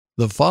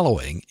The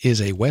following is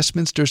a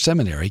Westminster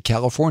Seminary,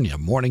 California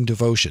morning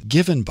devotion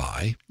given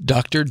by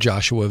Dr.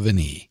 Joshua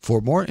Vinnie. For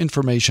more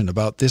information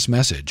about this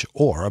message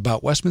or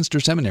about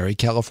Westminster Seminary,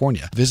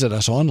 California, visit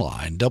us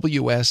online,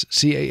 wscal.edu,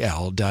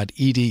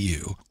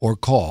 or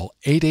call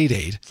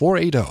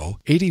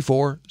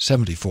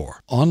 888-480-8474.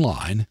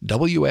 Online,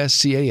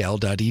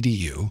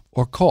 wscal.edu,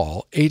 or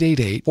call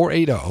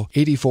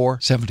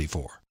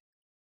 888-480-8474.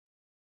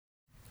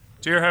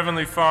 Dear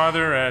Heavenly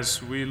Father,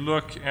 as we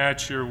look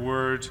at your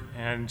word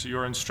and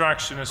your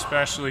instruction,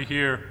 especially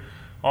here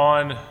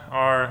on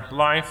our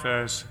life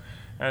as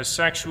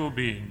sexual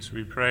beings,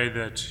 we pray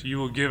that you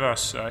will give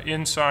us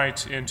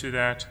insight into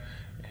that,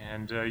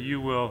 and you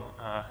will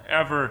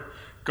ever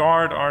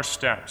guard our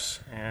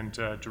steps and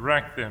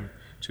direct them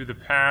to the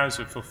paths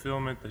of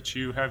fulfillment that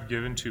you have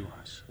given to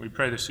us. We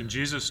pray this in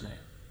Jesus' name.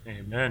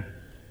 Amen.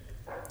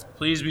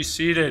 Please be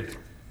seated.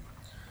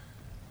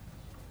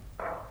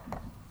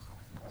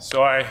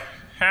 So I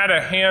had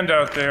a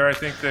handout there. I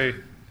think they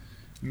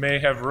may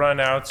have run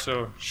out,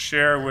 so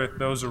share with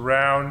those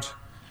around.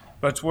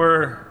 But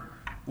we're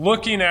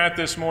looking at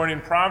this morning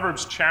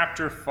Proverbs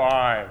chapter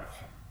 5.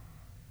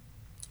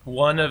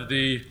 One of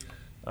the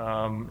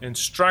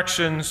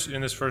instructions in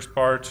this first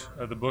part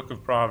of the book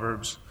of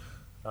Proverbs,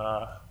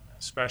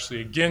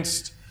 especially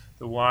against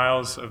the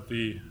wiles of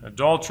the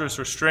adulterous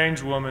or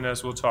strange woman,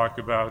 as we'll talk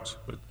about,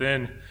 but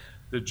then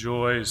the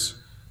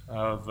joys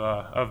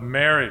of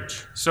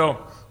marriage.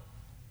 So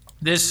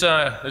this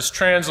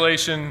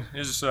translation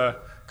is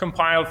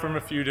compiled from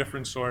a few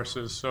different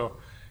sources, so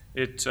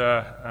it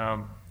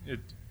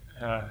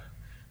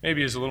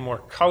maybe is a little more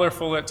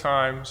colorful at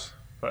times,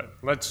 but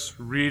let's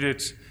read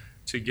it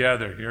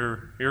together.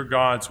 Hear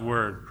God's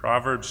word,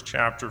 Proverbs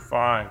chapter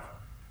 5.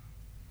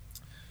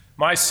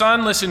 My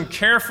son, listen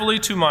carefully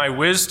to my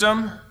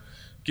wisdom,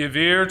 give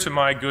ear to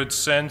my good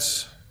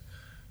sense,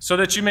 so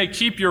that you may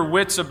keep your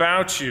wits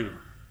about you,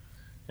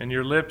 and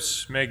your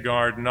lips may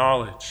guard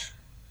knowledge.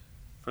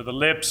 For the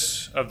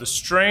lips of the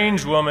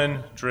strange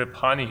woman drip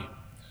honey,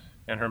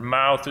 and her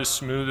mouth is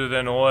smoother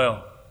than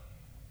oil.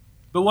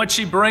 But what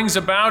she brings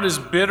about is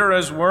bitter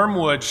as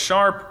wormwood,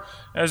 sharp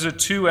as a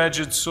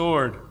two-edged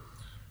sword.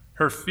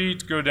 Her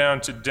feet go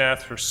down to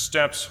death, her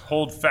steps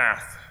hold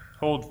fast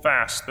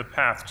the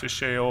path to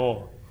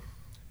Sheol.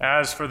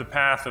 As for the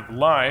path of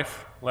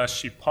life, lest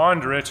she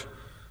ponder it,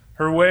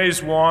 her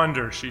ways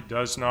wander, she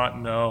does not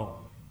know.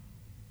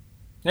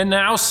 And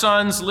now,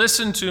 sons,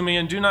 listen to me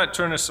and do not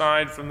turn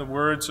aside from the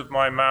words of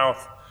my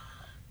mouth.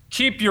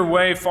 Keep your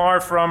way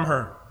far from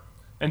her,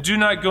 and do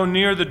not go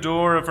near the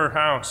door of her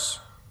house,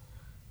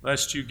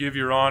 lest you give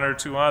your honor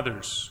to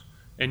others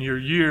and your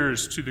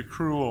years to the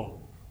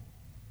cruel.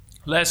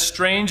 Lest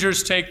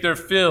strangers take their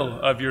fill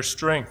of your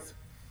strength,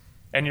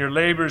 and your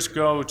labors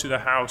go to the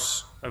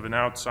house of an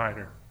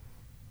outsider.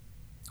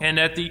 And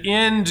at the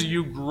end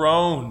you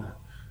groan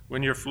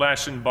when your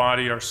flesh and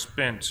body are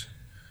spent.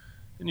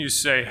 And you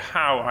say,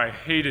 how I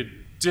hated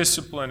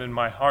discipline, and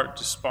my heart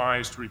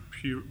despised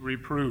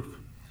reproof.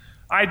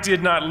 I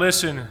did not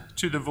listen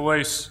to the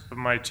voice of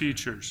my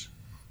teachers,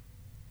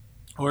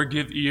 or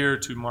give ear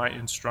to my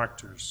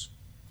instructors.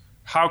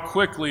 How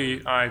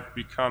quickly I've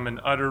become an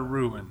utter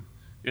ruin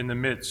in the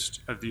midst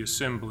of the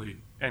assembly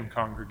and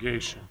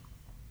congregation.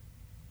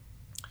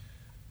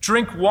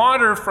 Drink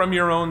water from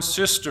your own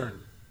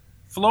cistern,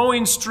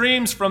 flowing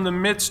streams from the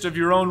midst of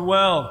your own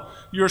well.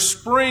 Your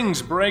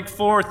springs break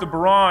forth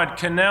abroad,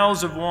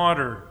 canals of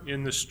water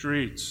in the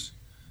streets.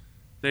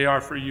 They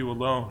are for you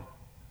alone,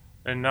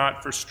 and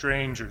not for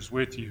strangers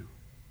with you.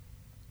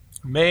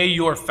 May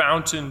your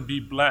fountain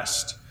be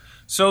blessed,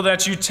 so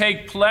that you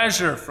take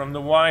pleasure from the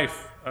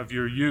wife of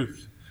your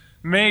youth.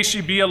 May she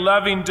be a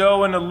loving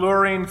doe and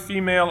alluring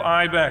female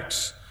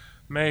ibex.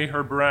 May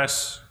her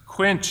breasts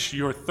quench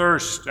your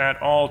thirst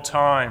at all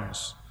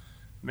times.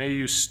 May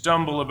you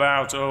stumble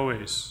about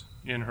always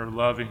in her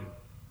loving.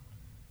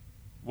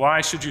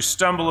 Why should you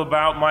stumble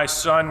about, my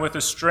son, with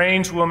a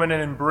strange woman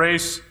and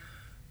embrace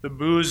the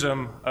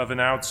bosom of an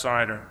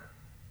outsider?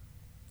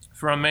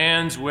 For a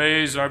man's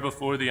ways are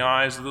before the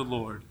eyes of the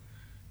Lord,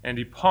 and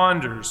he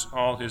ponders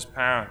all his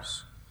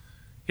paths.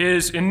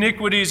 His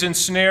iniquities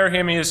ensnare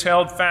him. He is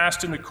held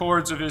fast in the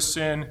cords of his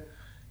sin.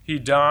 He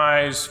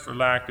dies for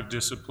lack of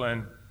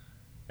discipline,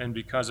 and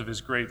because of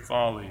his great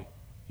folly,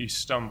 he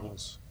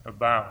stumbles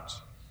about.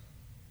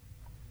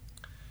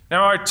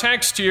 Now, our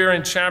text here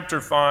in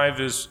chapter 5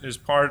 is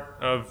part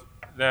of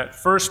that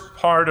first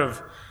part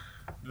of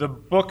the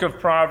book of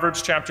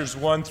Proverbs, chapters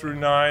 1 through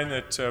 9,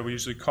 that we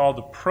usually call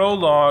the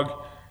prologue,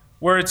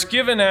 where it's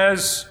given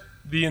as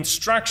the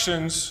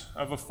instructions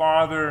of a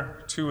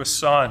father to a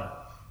son.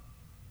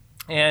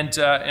 And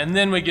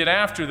then we get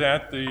after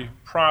that the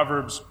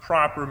Proverbs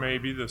proper,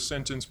 maybe, the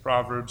sentence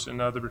Proverbs and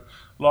other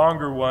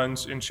longer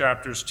ones in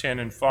chapters 10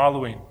 and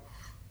following.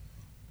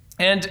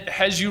 And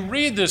as you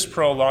read this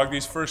prologue,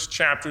 these first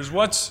chapters,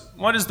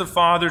 what is the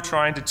father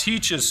trying to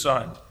teach his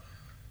son?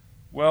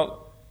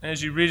 Well,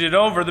 as you read it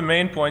over, the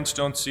main points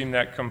don't seem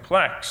that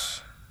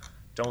complex.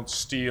 Don't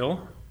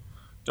steal,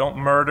 don't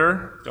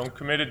murder, don't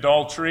commit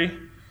adultery,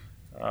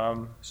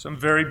 Some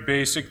very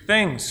basic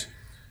things.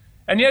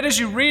 And yet as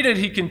you read it,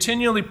 he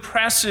continually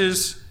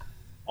presses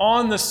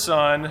on the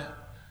son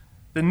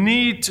the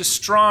need to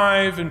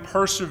strive and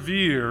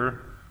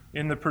persevere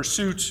in the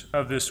pursuit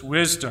of this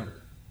wisdom.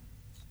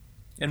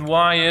 And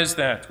why is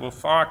that? Well,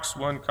 Fox,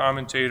 one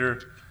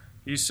commentator,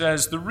 he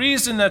says, the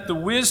reason that the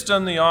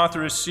wisdom the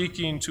author is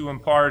seeking to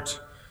impart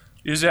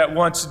is at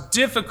once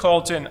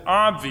difficult and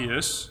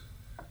obvious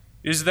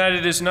is that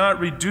it is not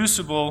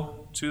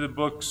reducible to the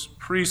book's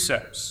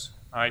precepts,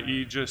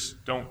 i.e.,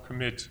 just don't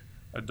commit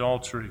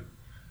adultery.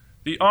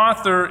 The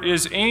author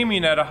is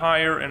aiming at a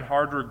higher and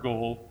harder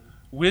goal,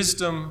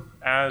 wisdom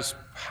as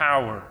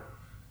power,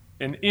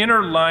 an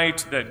inner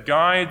light that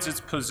guides its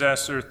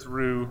possessor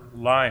through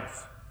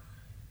life.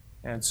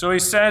 And so he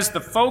says the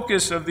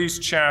focus of these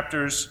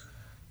chapters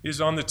is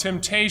on the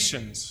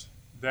temptations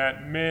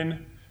that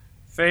men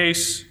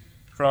face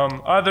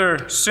from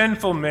other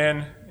sinful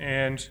men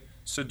and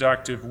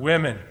seductive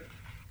women.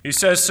 He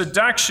says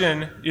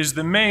seduction is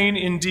the main,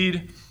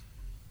 indeed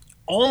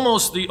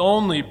almost the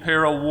only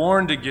peril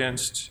warned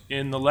against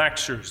in the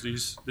lectures,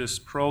 this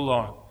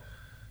prologue.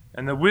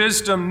 And the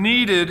wisdom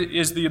needed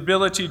is the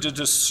ability to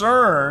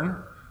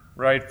discern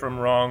right from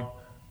wrong,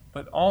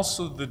 but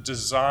also the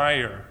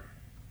desire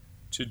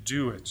to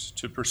do it,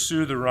 to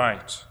pursue the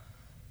right.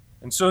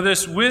 And so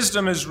this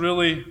wisdom is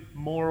really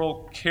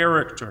moral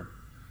character.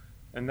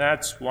 And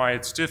that's why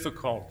it's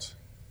difficult,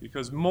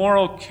 because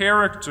moral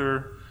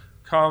character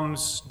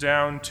comes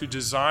down to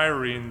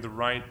desiring the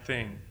right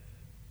thing.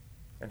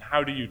 And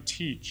how do you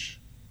teach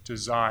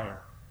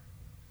desire?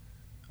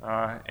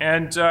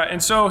 And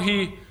so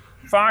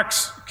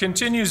Fox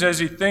continues as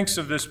he thinks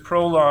of this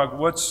prologue.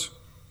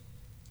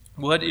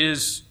 What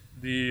is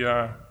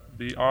the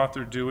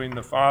author doing,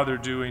 the father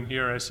doing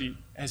here as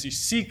he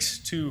seeks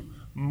to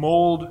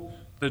mold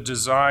the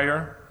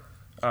desire?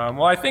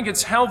 Well, I think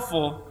it's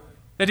helpful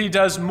that he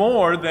does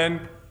more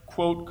than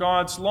quote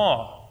God's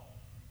law.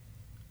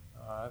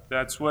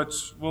 That's what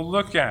we'll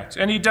look at.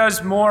 And he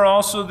does more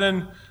also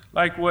than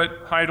like what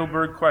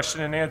Heidelberg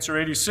question and answer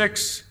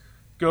 86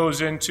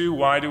 goes into.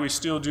 Why do we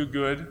still do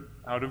good?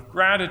 Out of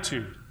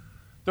gratitude.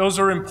 Those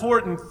are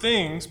important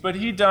things, but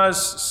he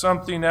does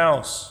something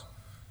else.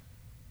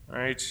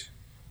 Right?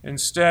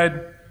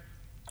 Instead,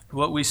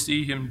 what we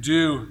see him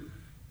do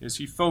is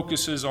he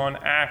focuses on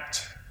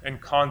act and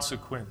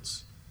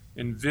consequence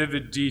in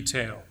vivid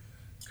detail,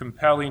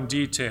 compelling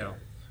detail.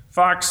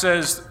 Fox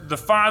says, the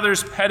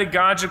father's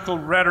pedagogical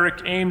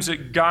rhetoric aims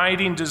at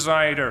guiding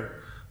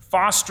desire,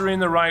 fostering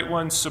the right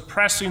ones,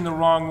 suppressing the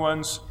wrong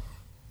ones.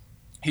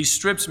 He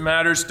strips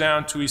matters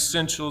down to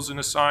essentials and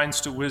assigns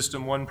to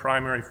wisdom one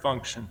primary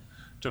function,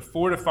 to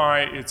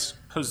fortify its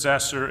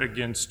possessor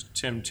against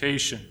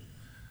temptation.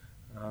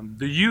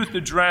 The youth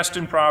addressed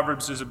in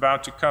Proverbs is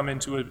about to come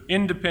into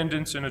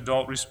independence and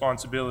adult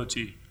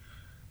responsibility,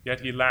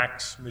 yet he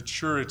lacks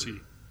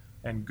maturity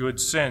and good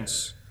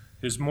sense.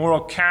 His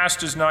moral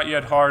cast is not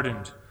yet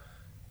hardened.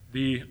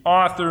 The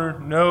author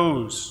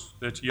knows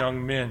that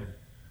young men,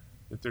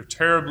 that they're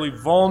terribly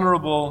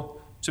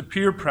vulnerable to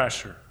peer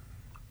pressure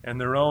and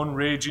their own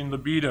raging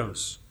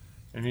libidos.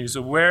 And he's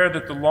aware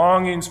that the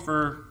longings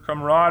for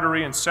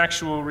camaraderie and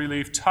sexual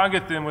relief tug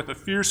at them with a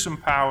fearsome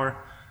power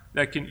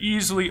that can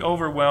easily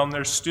overwhelm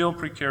their still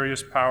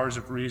precarious powers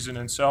of reason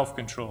and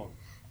self-control.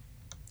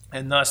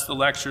 And thus the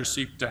lectures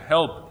seek to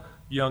help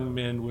young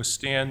men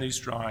withstand these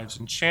drives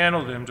and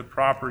channel them to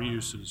proper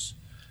uses,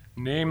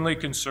 namely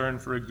concern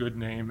for a good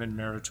name and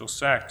marital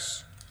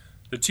sex.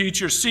 The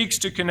teacher seeks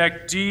to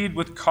connect deed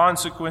with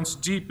consequence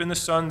deep in the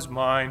son's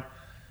mind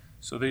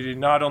so that he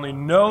not only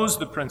knows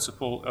the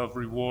principle of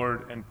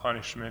reward and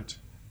punishment,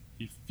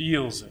 he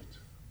feels it.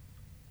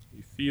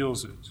 He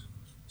feels it.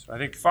 So I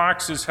think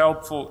Fox is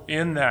helpful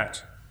in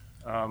that.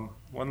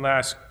 One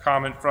last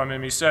comment from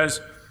him. He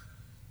says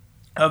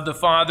of the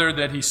father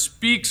that he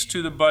speaks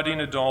to the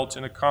budding adult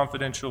in a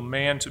confidential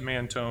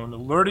man-to-man tone,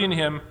 alerting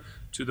him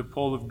to the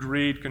pull of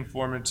greed,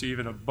 conformity,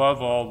 and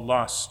above all,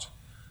 lust,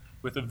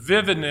 with a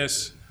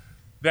vividness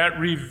that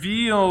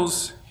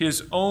reveals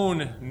his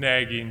own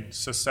nagging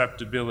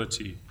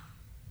susceptibility.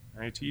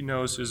 Right? He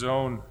knows his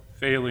own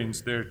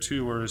failings there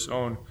too, or his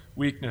own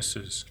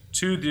weaknesses,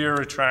 to their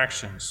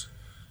attractions.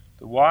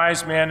 The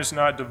wise man is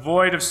not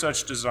devoid of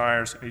such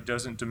desires, and he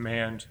doesn't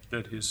demand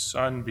that his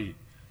son be.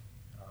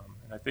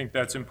 And I think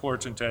that's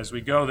important as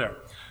we go there.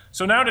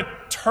 So now to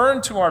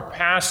turn to our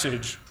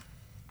passage,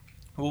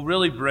 we'll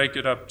really break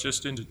it up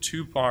just into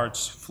two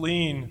parts: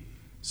 fleeing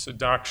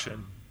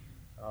seduction,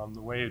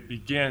 the way it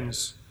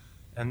begins,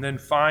 and then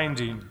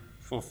finding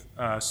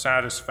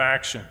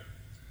satisfaction.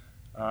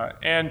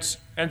 And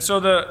so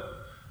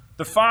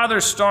the father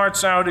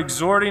starts out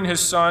exhorting his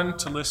son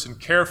to listen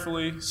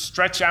carefully,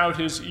 stretch out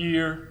his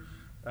ear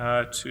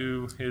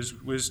to his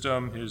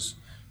wisdom,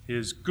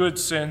 his good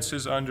sense,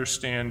 his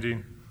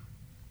understanding.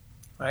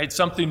 Right?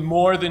 Something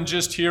more than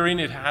just hearing,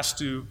 it has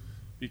to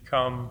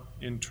become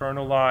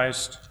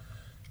internalized.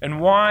 And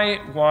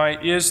why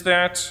is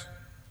that?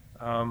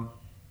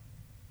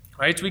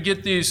 Right? We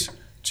get these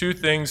two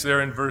things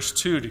there in verse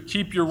 2, to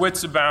keep your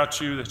wits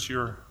about you, that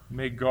you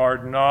may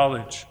guard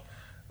knowledge.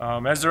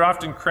 As they're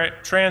often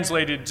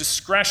translated,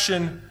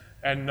 discretion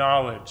and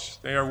knowledge.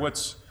 They are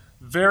what's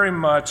very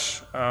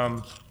much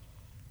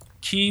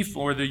key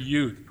for the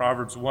youth.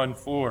 Proverbs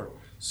 1:4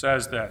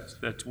 says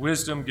that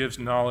wisdom gives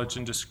knowledge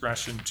and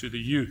discretion to the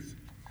youth.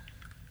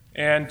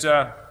 And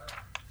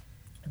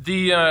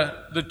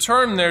the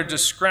term there,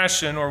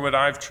 discretion, or what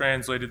I've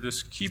translated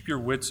this, keep your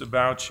wits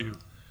about you,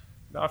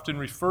 it often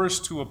refers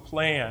to a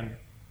plan,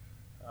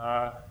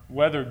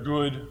 whether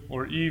good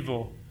or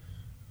evil.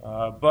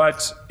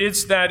 But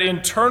it's that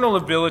internal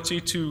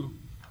ability to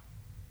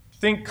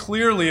think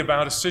clearly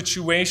about a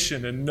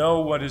situation and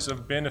know what is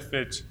of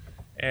benefit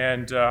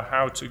and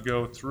how to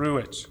go through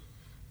it.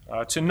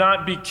 To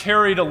not be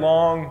carried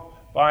along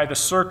by the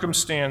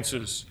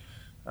circumstances,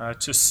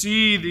 to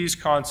see these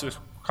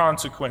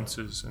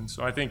consequences. And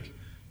so I think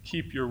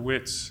keep your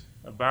wits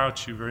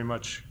about you very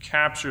much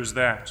captures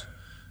that.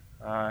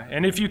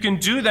 And if you can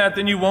do that,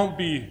 then you won't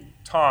be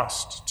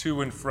tossed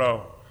to and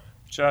fro,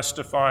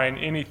 justifying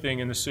anything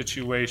in the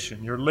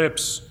situation. Your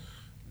lips,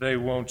 they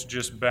won't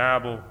just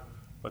babble,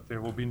 but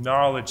there will be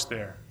knowledge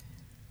there.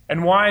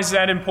 And why is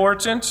that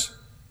important?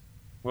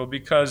 Well,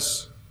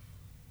 because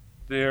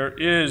there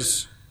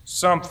is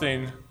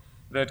something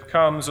that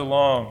comes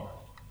along.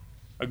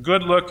 A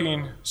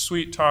good-looking,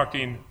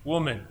 sweet-talking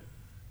woman,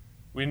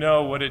 we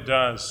know what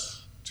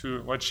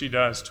she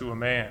does to a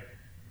man.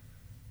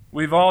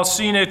 We've all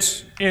seen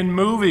it in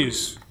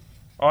movies,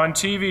 on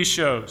TV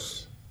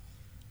shows,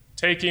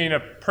 taking a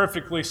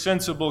perfectly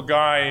sensible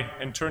guy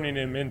and turning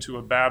him into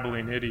a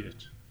babbling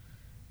idiot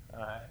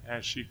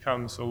as she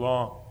comes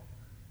along.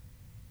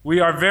 We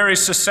are very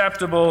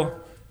susceptible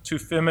to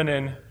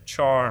feminine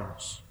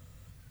charms.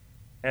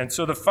 And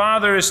so the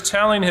father is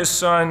telling his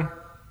son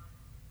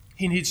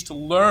he needs to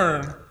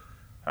learn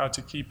how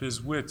to keep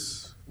his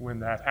wits when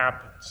that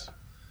happens.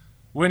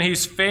 When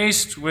he's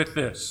faced with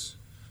this,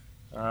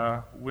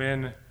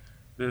 when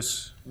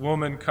this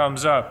woman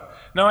comes up.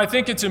 Now, I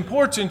think it's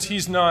important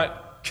he's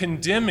not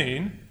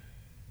condemning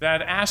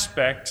that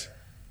aspect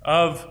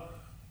of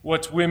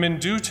what women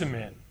do to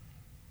men.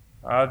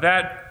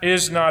 That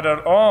is not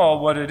at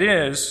all what it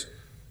is,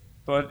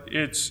 but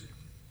it's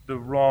the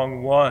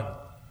wrong one.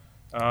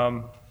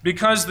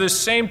 Because the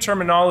same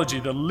terminology,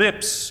 the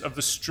lips of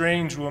the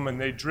strange woman,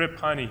 they drip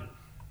honey.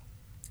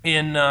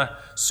 In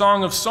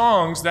Song of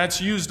Songs, that's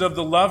used of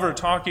the lover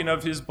talking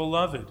of his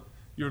beloved.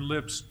 Your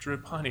lips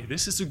drip honey.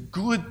 This is a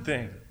good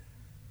thing.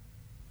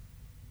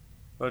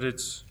 But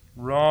it's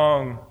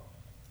wrong.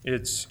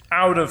 It's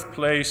out of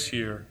place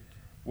here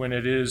when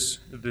it is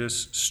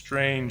this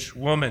strange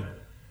woman.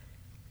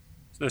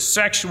 The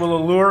sexual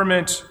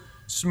allurement,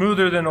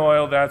 smoother than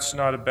oil, that's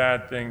not a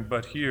bad thing,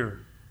 but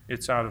here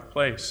it's out of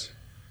place.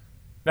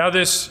 Now,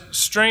 this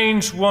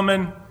strange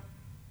woman,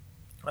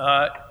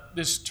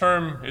 this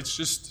term, it's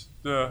just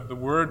the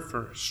word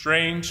for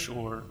strange,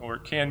 or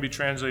it can be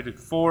translated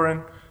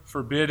foreign,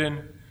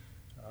 forbidden.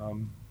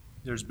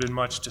 There's been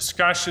much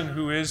discussion.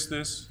 Who is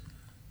this?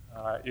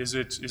 Is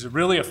it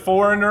really a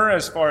foreigner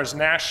as far as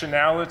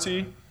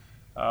nationality?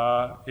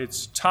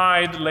 It's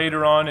tied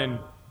later on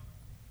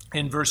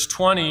in verse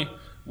 20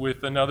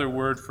 with another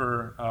word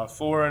for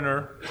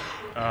foreigner,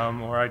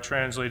 or I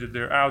translated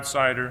there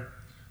outsider.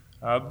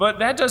 But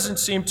that doesn't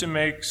seem to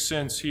make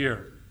sense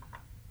here.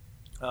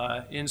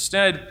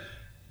 Instead,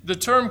 the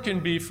term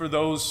can be for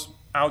those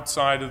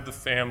outside of the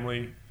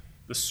family,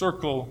 the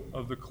circle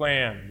of the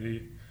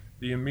clan,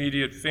 the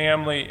immediate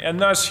family. And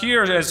thus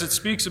here, as it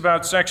speaks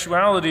about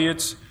sexuality,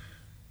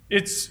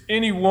 it's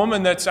any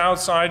woman that's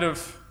outside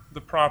of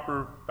the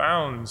proper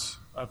bounds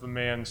of a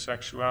man's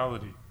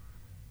sexuality.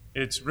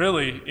 It's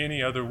really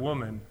any other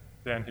woman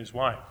than his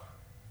wife.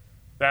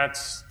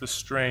 That's the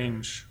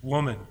strange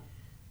woman.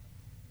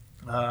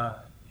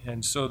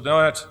 And so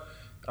that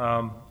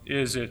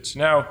is it.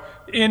 Now,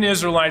 in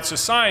Israelite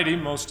society,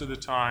 most of the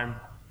time,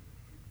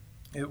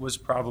 it was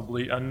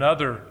probably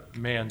another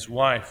man's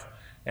wife.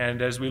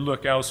 And as we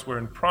look elsewhere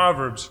in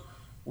Proverbs,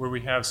 where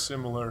we have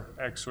similar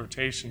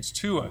exhortations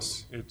to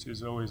us, it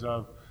is always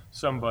of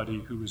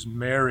somebody who is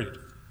married.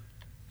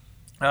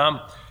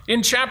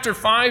 In chapter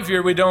 5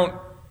 here, we don't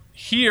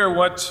hear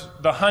what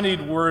the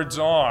honeyed words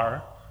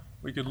are.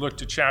 We could look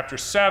to chapter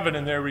 7,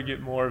 and there we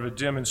get more of a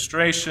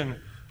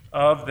demonstration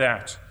of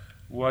that,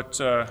 what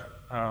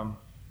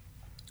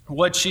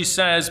she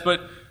says.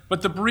 But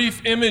the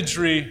brief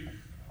imagery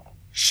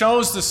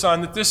shows the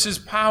son that this is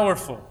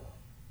powerful.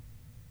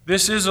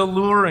 This is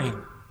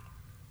alluring.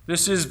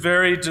 This is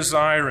very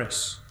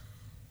desirous.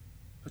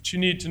 But you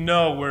need to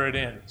know where it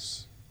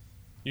ends.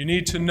 You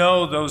need to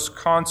know those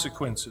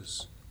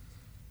consequences.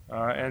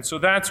 And so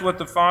that's what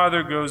the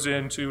father goes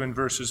into in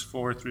verses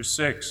 4 through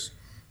 6.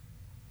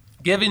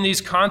 Giving these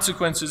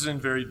consequences in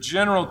very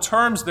general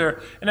terms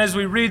there. And as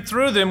we read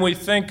through them, we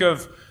think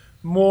of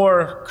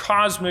more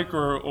cosmic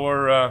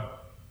or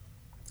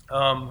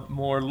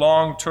more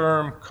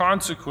long-term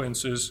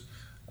consequences,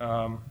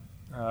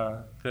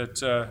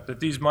 that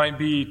these might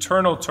be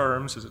eternal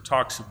terms, as it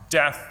talks of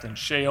death and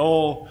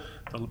Sheol,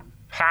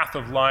 path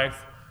of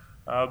life,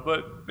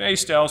 but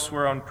based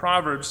elsewhere on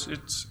Proverbs,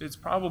 it's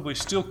probably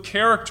still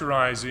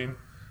characterizing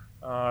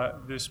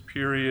this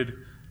period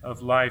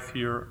of life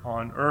here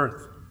on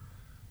earth.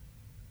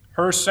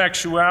 Her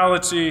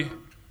sexuality,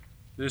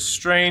 this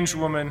strange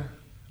woman,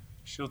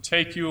 she'll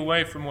take you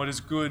away from what is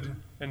good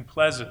and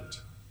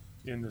pleasant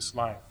in this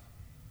life.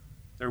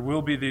 There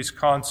will be these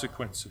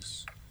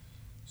consequences.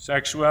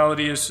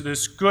 Sexuality is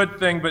this good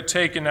thing, but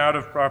taken out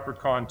of proper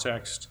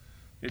context,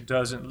 it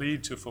doesn't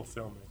lead to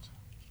fulfillment.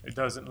 It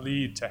doesn't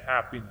lead to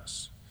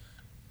happiness,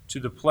 to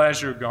the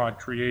pleasure God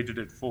created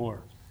it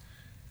for.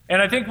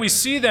 And I think we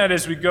see that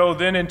as we go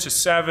then into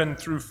 7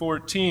 through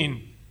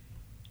 14,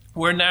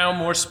 where now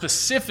more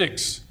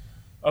specifics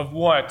of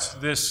what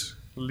this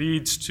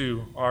leads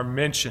to are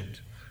mentioned.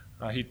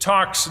 He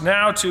talks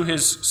now to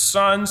his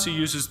sons. He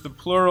uses the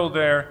plural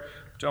there.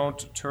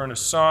 Don't turn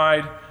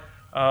aside.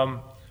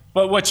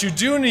 But what you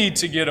do need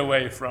to get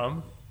away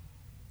from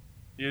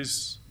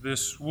is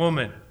this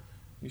woman.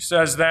 He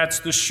says that's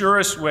the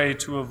surest way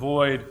to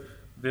avoid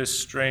this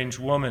strange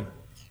woman.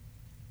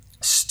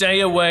 Stay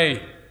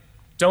away.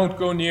 Don't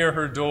go near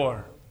her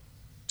door.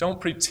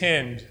 Don't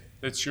pretend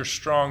that you're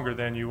stronger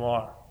than you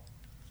are.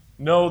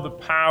 Know the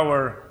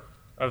power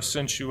of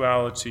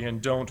sensuality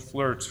and don't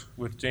flirt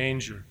with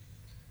danger.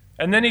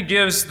 And then he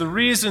gives the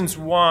reasons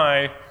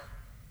why,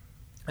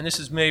 and this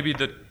is maybe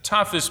the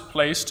toughest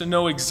place to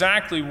know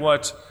exactly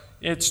what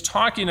it's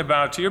talking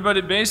about here, but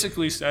it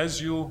basically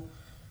says you'll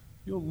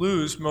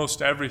lose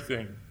most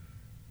everything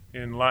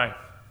in life.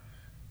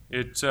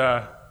 It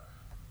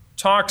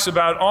talks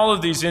about all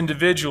of these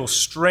individuals,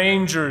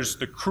 strangers,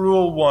 the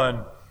cruel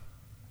one,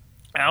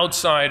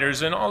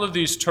 outsiders, and all of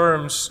these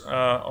terms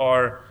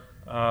are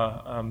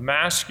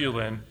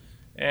masculine,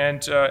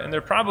 and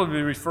they're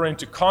probably referring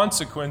to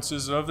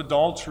consequences of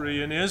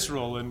adultery in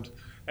Israel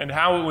and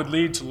how it would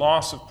lead to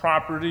loss of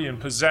property and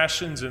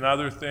possessions and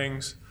other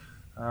things.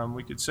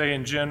 We could say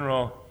in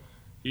general,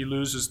 he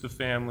loses the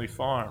family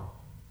farm.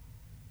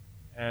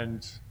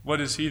 And what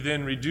is he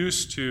then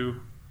reduced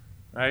to?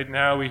 Right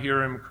now we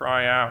hear him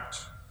cry out.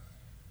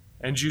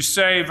 And you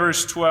say,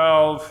 verse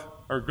 12,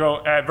 or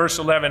go at verse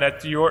 11,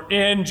 at your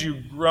end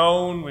you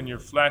groan when your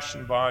flesh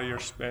and body are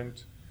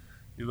spent.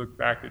 You look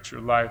back at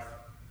your life,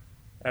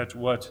 at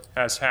what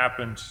has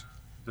happened,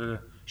 the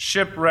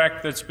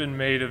shipwreck that's been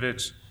made of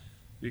it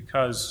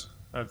because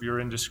of your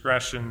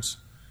indiscretions.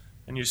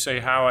 And you say,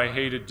 how I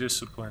hated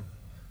discipline,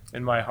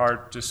 and my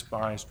heart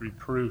despised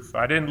reproof.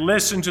 I didn't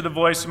listen to the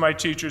voice of my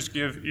teachers,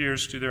 give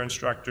ears to their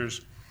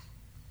instructors.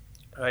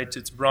 Right?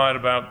 It's brought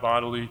about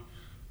bodily,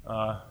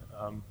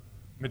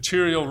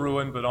 material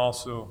ruin, but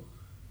also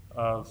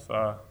of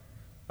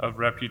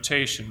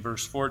reputation.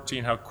 Verse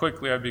 14, how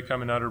quickly I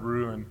become an utter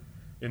ruin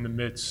in the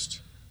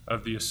midst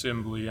of the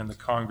assembly and the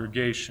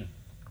congregation.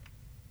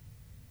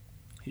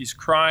 He's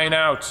crying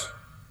out,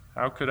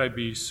 how could I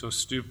be so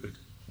stupid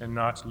and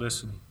not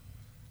listen,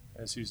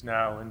 as he's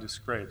now in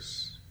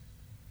disgrace.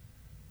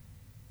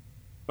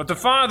 But the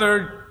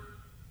father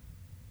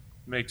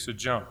makes a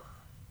jump.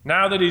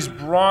 Now that he's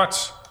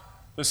brought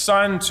the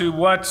son to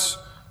what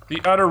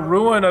the utter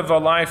ruin of a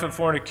life of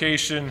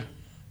fornication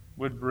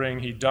would bring,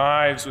 he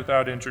dives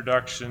without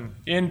introduction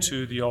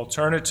into the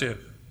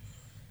alternative.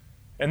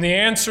 And the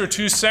answer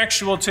to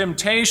sexual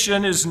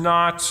temptation is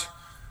not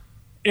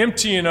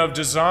emptying of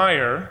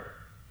desire.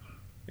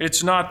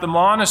 It's not the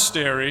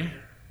monastery.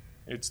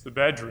 It's the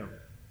bedroom.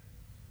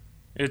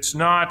 It's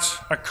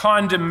not a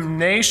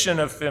condemnation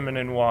of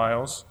feminine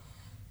wiles,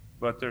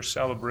 but their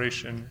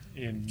celebration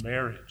in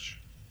marriage.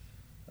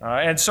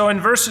 And so in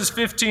verses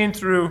 15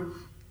 through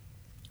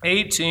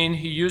 18,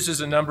 he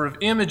uses a number of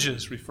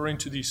images referring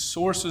to these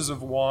sources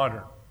of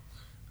water,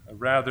 a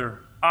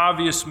rather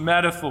obvious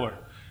metaphor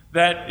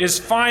that is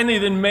finally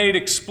then made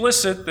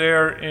explicit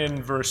there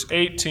in verse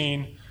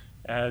 18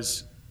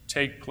 as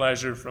take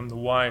pleasure from the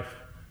wife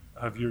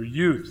of your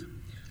youth.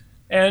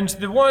 And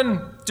the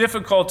one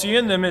difficulty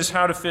in them is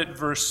how to fit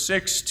verse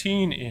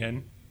 16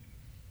 in,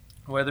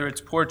 whether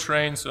it's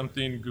portraying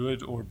something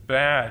good or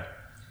bad.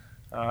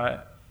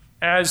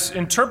 As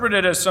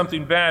interpreted as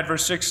something bad,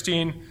 verse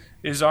 16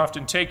 is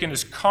often taken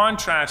as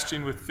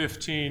contrasting with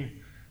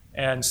 15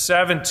 and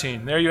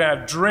 17. There you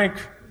have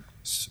drink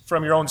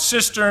from your own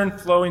cistern,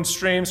 flowing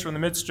streams from the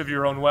midst of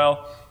your own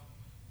well.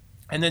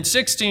 And then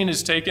 16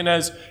 is taken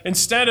as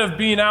instead of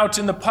being out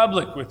in the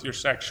public with your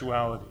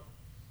sexuality,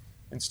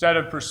 instead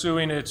of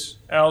pursuing it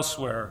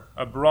elsewhere,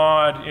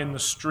 abroad in the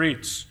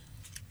streets.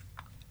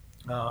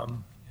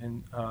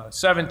 And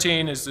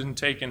 17 is then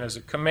taken as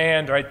a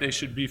command, right? They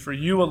should be for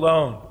you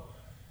alone,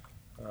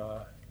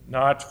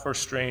 not for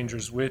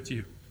strangers with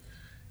you.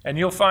 And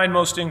you'll find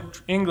most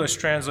English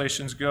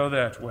translations go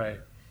that way,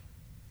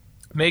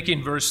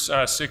 making verse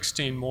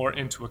 16 more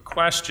into a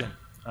question,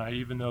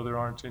 even though there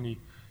aren't any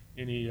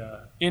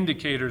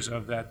indicators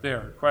of that there,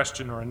 a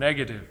question or a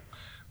negative.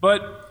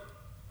 But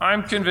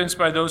I'm convinced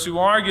by those who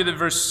argue that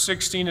verse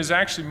 16 is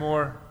actually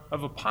more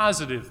of a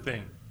positive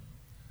thing.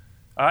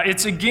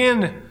 It's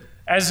again,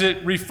 as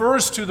it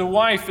refers to the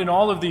wife in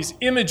all of these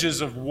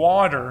images of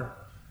water,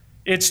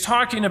 It's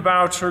talking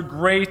about her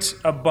great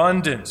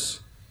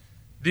abundance.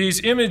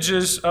 These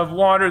images of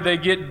water, they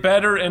get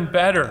better and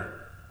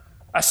better.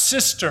 A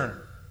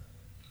cistern,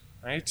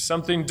 right?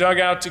 Something dug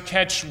out to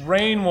catch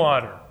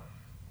rainwater.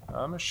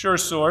 A sure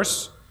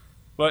source,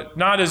 but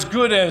not as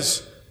good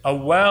as a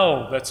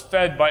well that's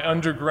fed by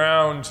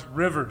underground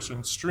rivers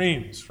and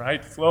streams,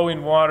 right?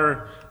 Flowing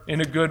water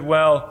in a good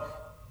well,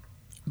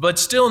 but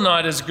still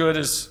not as good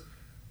as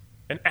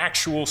an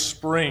actual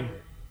spring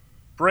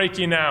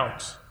breaking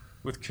out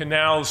with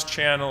canals,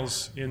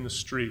 channels in the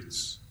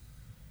streets.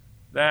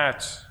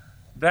 That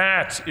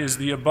is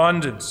the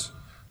abundance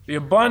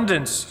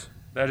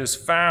that is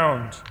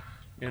found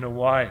in a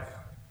wife.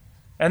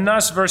 And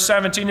thus, verse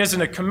 17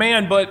 isn't a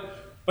command,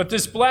 but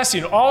this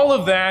blessing, all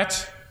of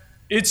that,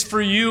 it's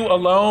for you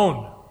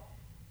alone.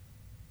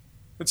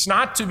 It's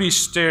not to be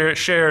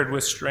shared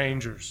with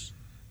strangers,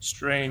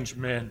 strange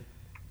men.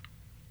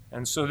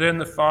 And so then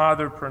the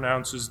Father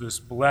pronounces this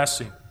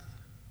blessing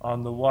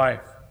on the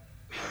wife.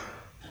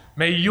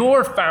 May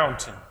your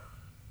fountain,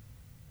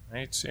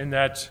 right, in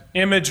that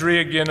imagery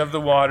again of the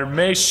water,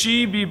 may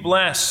she be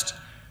blessed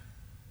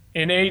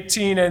in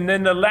 18. And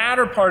then the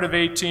latter part of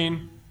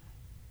 18,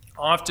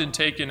 often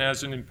taken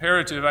as an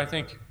imperative, I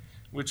think,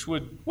 which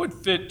would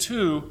fit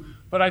too,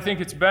 but I think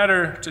it's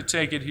better to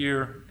take it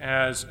here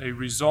as a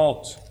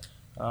result,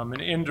 an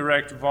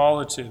indirect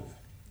volative.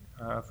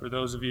 For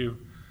those of you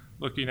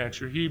looking at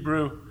your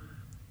Hebrew,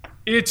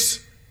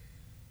 it's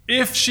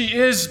if she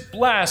is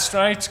blessed,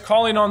 right?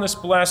 Calling on this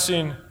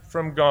blessing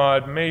from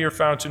God, may your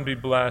fountain be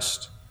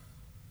blessed,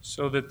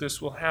 so that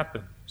this will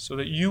happen, so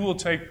that you will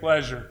take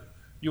pleasure,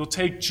 you'll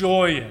take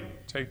joy in,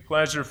 take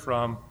pleasure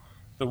from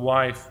the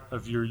wife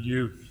of your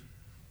youth.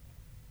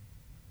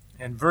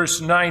 And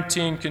verse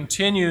 19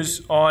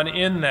 continues on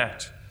in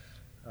that.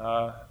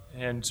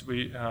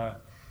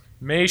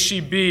 May she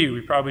be,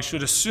 we probably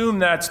should assume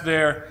that's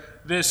there,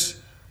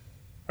 this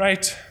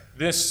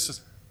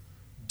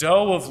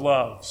dough of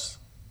loves,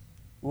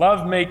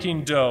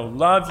 love-making dough,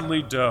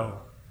 lovely dough.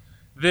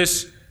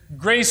 This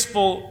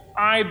graceful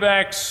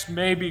ibex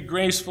may be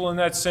graceful in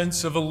that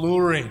sense of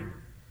alluring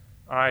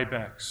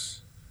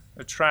ibex,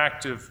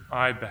 attractive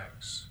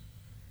ibex.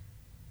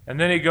 And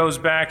then he goes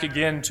back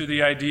again to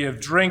the idea of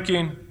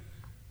drinking,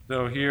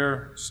 though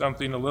here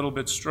something a little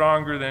bit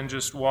stronger than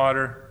just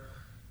water.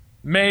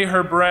 May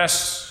her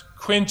breasts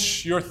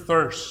quench your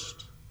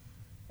thirst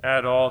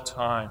at all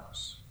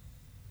times.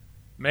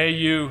 May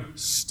you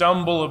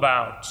stumble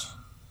about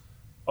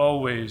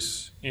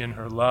always in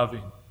her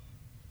loving.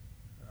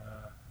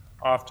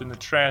 Often the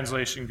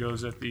translation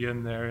goes at the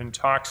end there,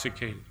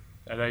 intoxicated.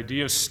 That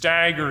idea of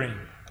staggering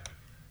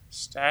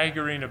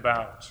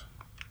about.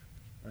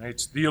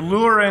 Right? The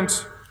alluring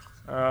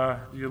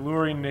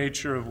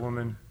nature of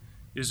woman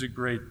is a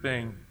great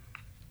thing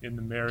in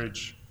the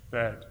marriage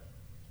bed.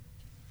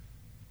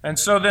 And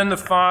so then the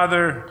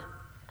Father,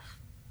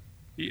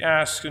 he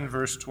asks in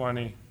verse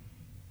 20,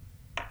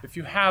 if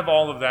you have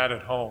all of that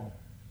at home,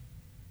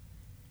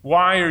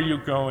 why are you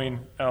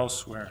going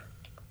elsewhere?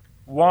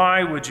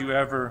 Why would you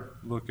ever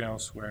look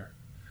elsewhere?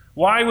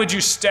 Why would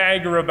you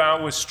stagger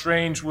about with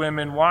strange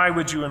women? Why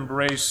would you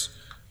embrace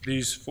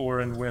these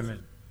foreign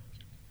women?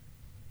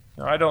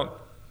 Now, I don't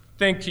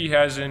think he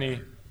has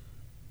any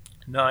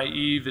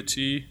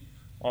naivety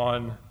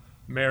on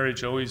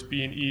marriage always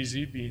being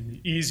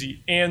the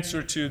easy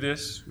answer to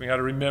this. We got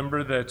to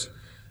remember that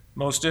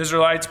most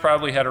Israelites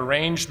probably had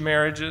arranged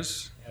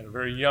marriages at a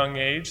very young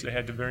age. They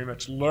had to very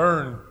much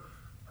learn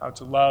how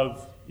to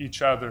love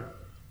each other,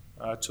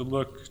 to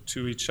look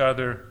to each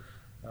other.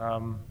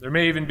 There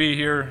may even be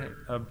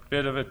here a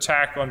bit of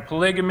attack on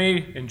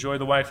polygamy. Enjoy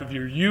the wife of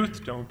your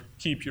youth. Don't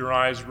keep your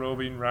eyes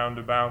roving round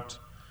about,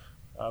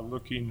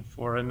 looking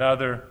for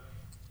another.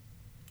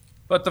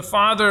 But the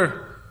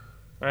Father,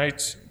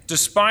 right,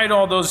 despite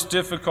all those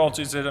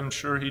difficulties that I'm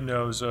sure he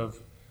knows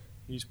of,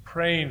 he's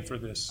praying for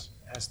this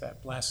as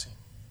that blessing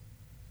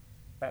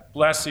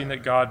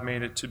that God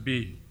made it to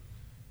be.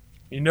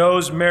 He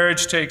knows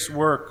marriage takes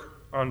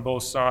work on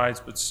both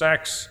sides, but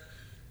sex,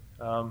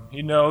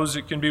 he knows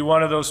it can be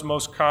one of those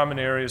most common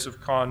areas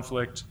of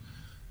conflict,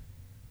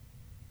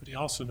 but he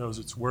also knows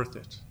it's worth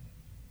it.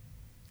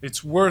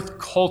 It's worth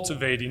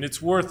cultivating.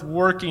 It's worth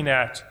working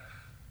at.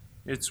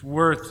 It's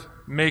worth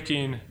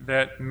making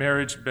that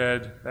marriage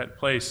bed that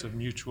place of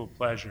mutual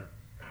pleasure,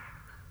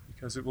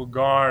 because it will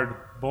guard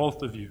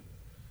both of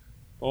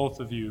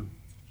you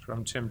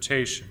from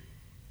temptation.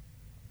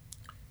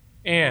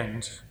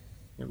 And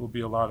it will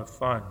be a lot of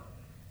fun.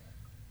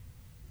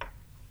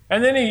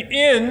 And then he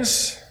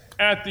ends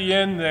at the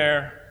end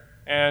there,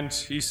 and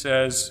he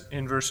says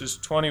in verses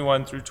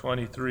 21 through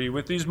 23,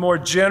 with these more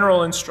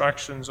general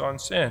instructions on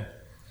sin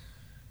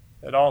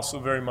that also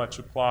very much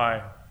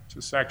apply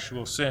to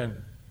sexual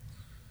sin.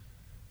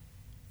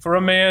 For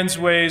a man's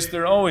ways,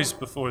 they're always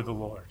before the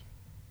Lord.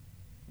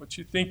 What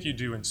you think you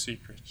do in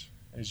secret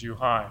as you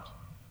hide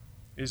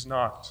is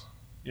not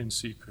in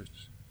secret.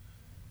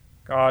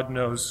 God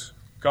knows.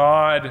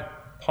 God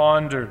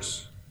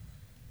ponders.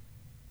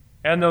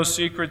 And those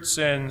secret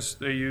sins,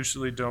 they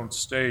usually don't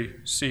stay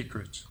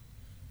secret.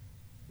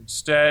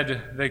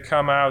 Instead, they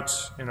come out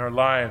in our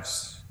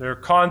lives. There are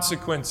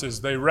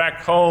consequences. They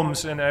wreck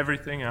homes and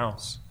everything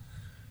else.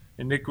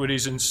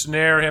 Iniquities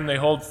ensnare him. They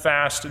hold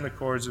fast in the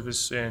cords of his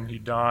sin. He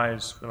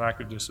dies for lack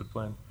of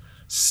discipline.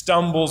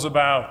 Stumbles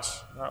about,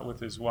 not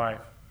with his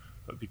wife,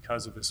 but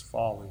because of his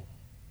folly.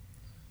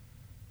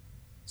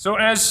 So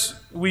as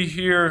we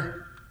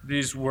hear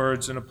these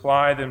words and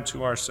apply them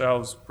to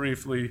ourselves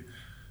briefly,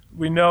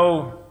 we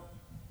know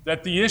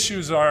that the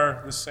issues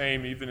are the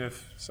same, even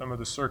if some of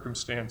the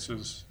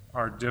circumstances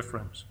are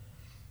different.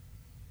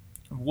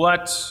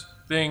 What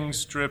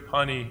things drip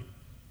honey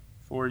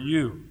for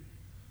you?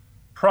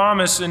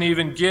 Promise and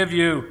even give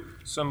you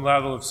some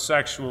level of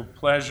sexual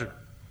pleasure.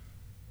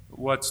 But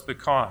what's the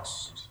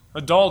cost?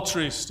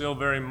 Adultery is still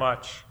very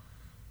much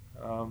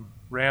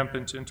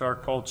rampant in our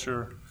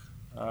culture.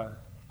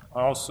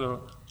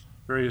 Also,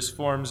 various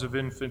forms of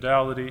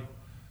infidelity.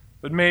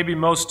 But maybe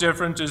most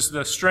different is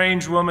the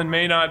strange woman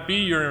may not be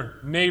your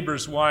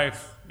neighbor's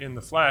wife in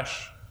the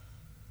flesh.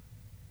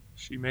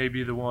 She may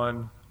be the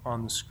one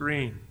on the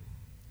screen.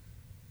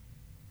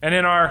 And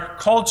in our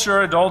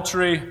culture,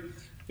 adultery,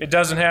 it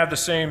doesn't have the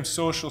same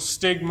social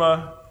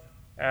stigma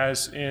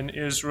as in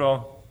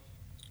Israel.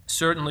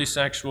 Certainly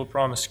sexual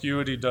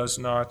promiscuity does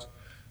not,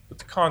 but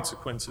the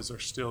consequences are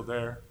still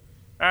there.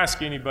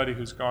 Ask anybody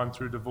who's gone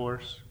through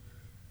divorce,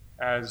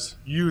 as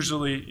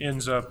usually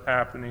ends up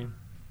happening.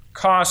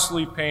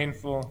 Costly,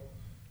 painful,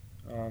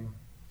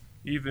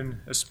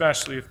 even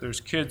especially if there's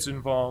kids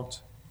involved.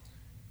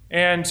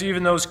 And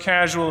even those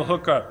casual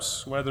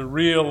hookups, whether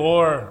real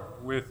or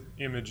with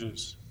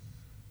images,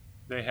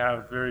 they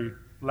have very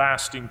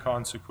lasting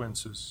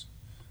consequences.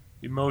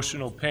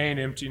 Emotional pain,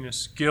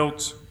 emptiness,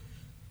 guilt.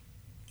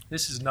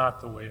 This is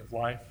not the way of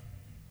life.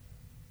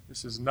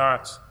 This is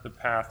not the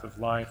path of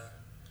life.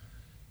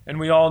 And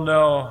we all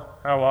know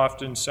how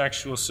often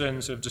sexual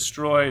sins have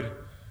destroyed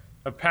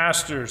a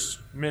pastor's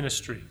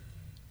ministry,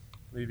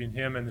 leaving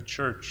him and the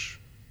church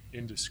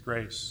in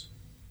disgrace.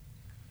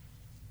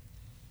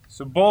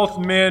 So both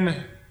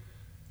men,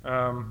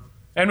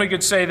 and we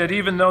could say that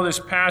even though this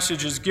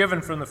passage is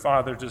given from the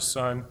Father to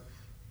Son,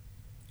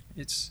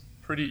 it's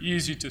pretty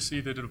easy to see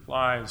that it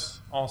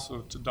applies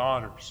also to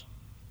daughters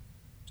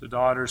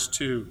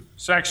too.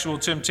 Sexual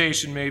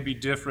temptation may be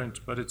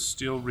different, but it's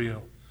still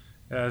real,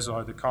 as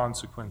are the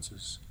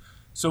consequences.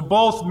 So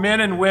both men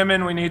and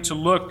women, we need to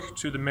look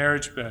to the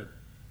marriage bed.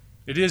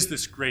 It is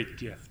this great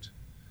gift,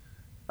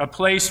 a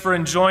place for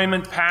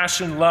enjoyment,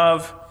 passion,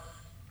 love.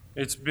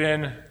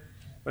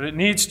 But it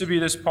needs to be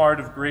this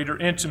part of greater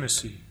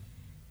intimacy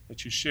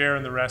that you share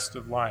in the rest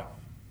of life.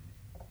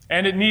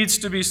 And it needs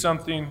to be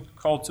something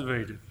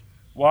cultivated.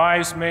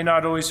 Wives may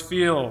not always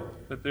feel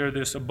that they're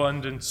this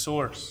abundant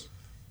source,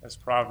 as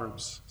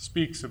Proverbs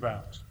speaks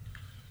about.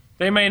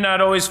 They may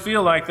not always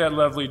feel like that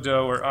lovely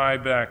doe or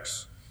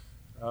ibex,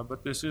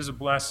 but this is a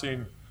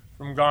blessing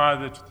from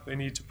God that they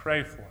need to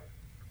pray for.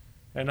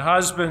 And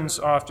husbands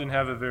often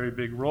have a very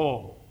big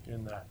role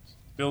in that,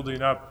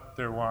 building up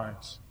their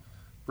wives,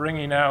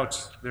 bringing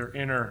out their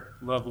inner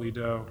lovely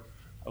doe,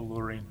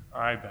 alluring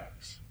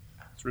ibex,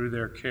 through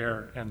their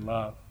care and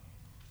love.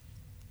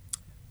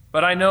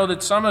 But I know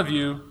that some of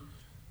you,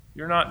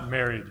 you're not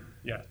married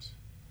yet.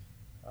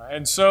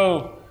 And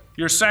so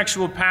your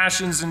sexual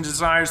passions and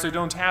desires, they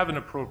don't have an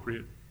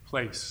appropriate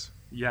place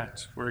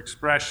yet for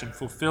expression,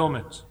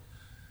 fulfillment.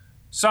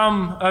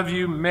 Some of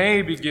you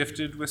may be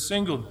gifted with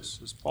singleness,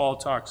 as Paul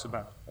talks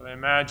about, but I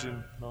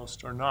imagine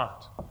most are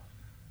not.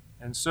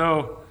 And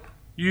so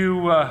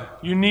you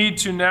need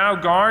to now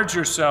guard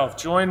yourself,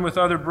 join with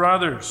other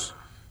brothers,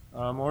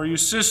 or you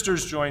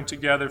sisters join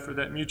together for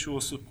that mutual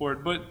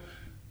support,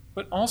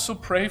 but also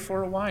pray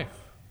for a wife.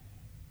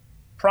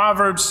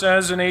 Proverbs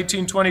says in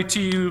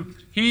 18:22,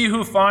 "He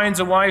who finds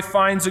a wife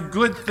finds a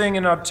good thing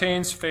and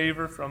obtains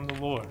favor from the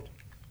Lord."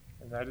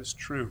 And that is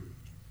true.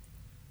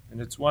 And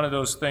it's one of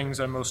those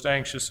things I'm most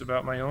anxious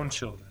about my own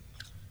children,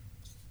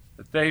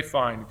 that they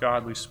find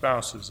godly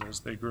spouses as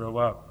they grow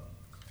up.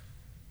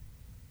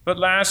 But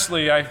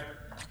lastly,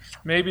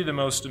 maybe the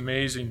most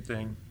amazing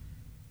thing,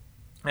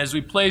 as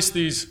we place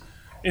these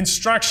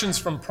instructions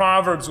from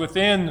Proverbs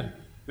within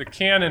the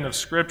canon of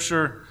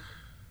Scripture,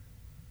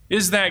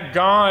 is that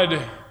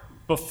God,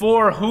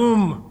 before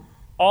whom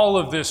all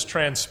of this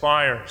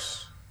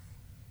transpires,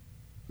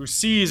 who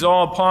sees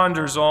all,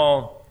 ponders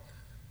all,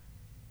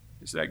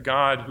 is that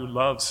God who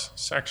loves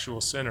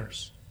sexual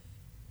sinners,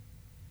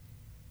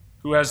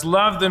 who has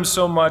loved them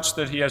so much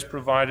that he has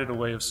provided a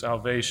way of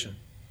salvation.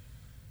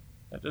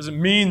 That doesn't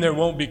mean there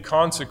won't be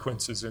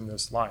consequences in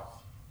this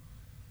life,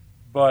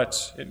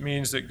 but it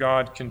means that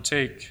God can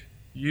take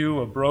you,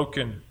 a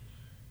broken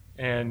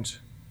and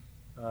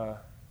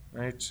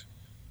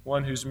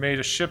one who's made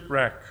a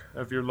shipwreck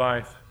of your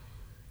life,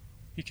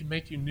 he can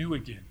make you new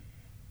again.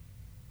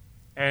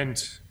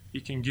 And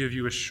he can give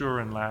you a sure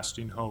and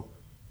lasting hope.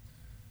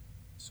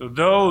 So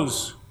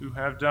those who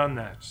have done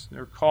that,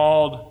 they're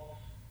called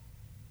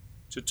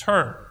to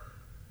turn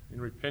in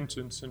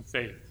repentance and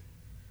faith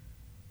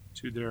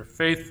to their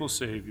faithful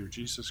Savior,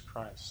 Jesus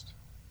Christ,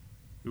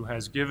 who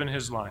has given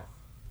his life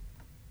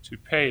to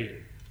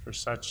pay for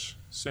such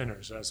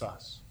sinners as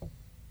us.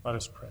 Let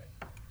us pray.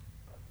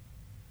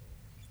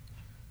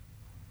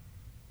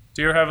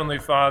 Dear Heavenly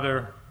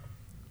Father,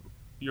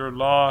 your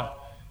law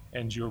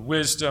and your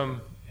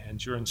wisdom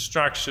and your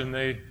instruction,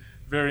 they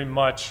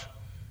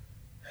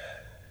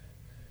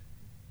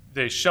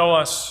show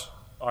us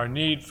our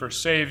need for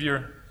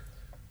Savior,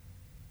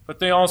 but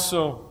they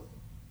also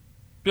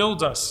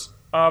build us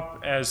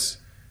up as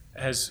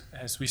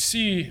we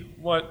see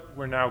what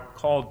we're now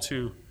called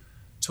to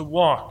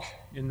walk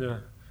in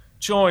the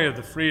joy of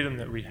the freedom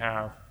that we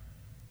have.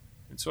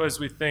 And so as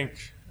we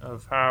think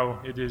of how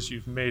it is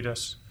you've made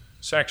us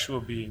sexual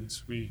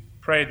beings, we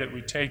pray that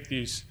we take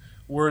these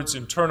words,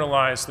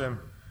 internalize them,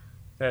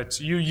 that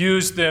you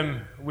use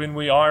them when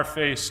we are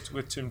faced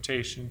with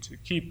temptation to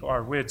keep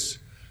our wits,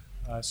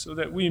 so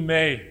that we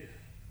may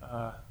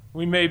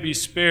be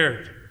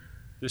spared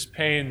this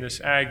pain,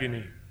 this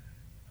agony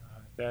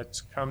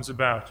that comes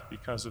about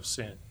because of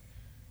sin.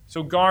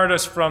 So guard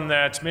us from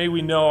that. May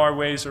we know our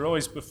ways are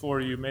always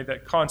before you. May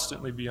that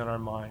constantly be on our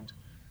mind.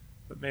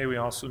 But may we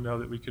also know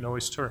that we can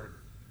always turn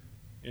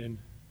in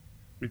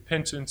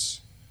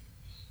repentance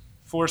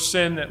for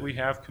sin that we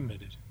have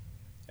committed,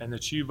 and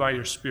that you, by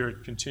your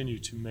Spirit, continue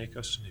to make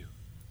us new.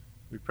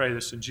 We pray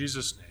this in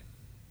Jesus'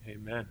 name.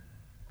 Amen.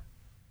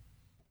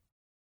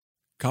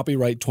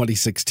 Copyright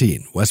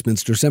 2016,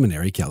 Westminster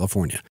Seminary,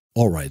 California.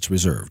 All rights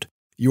reserved.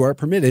 You are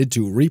permitted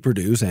to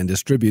reproduce and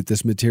distribute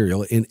this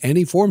material in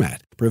any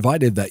format,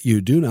 provided that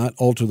you do not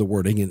alter the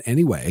wording in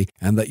any way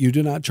and that you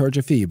do not charge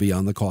a fee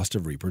beyond the cost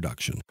of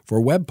reproduction. For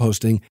web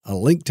posting, a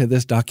link to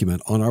this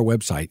document on our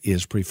website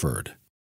is preferred.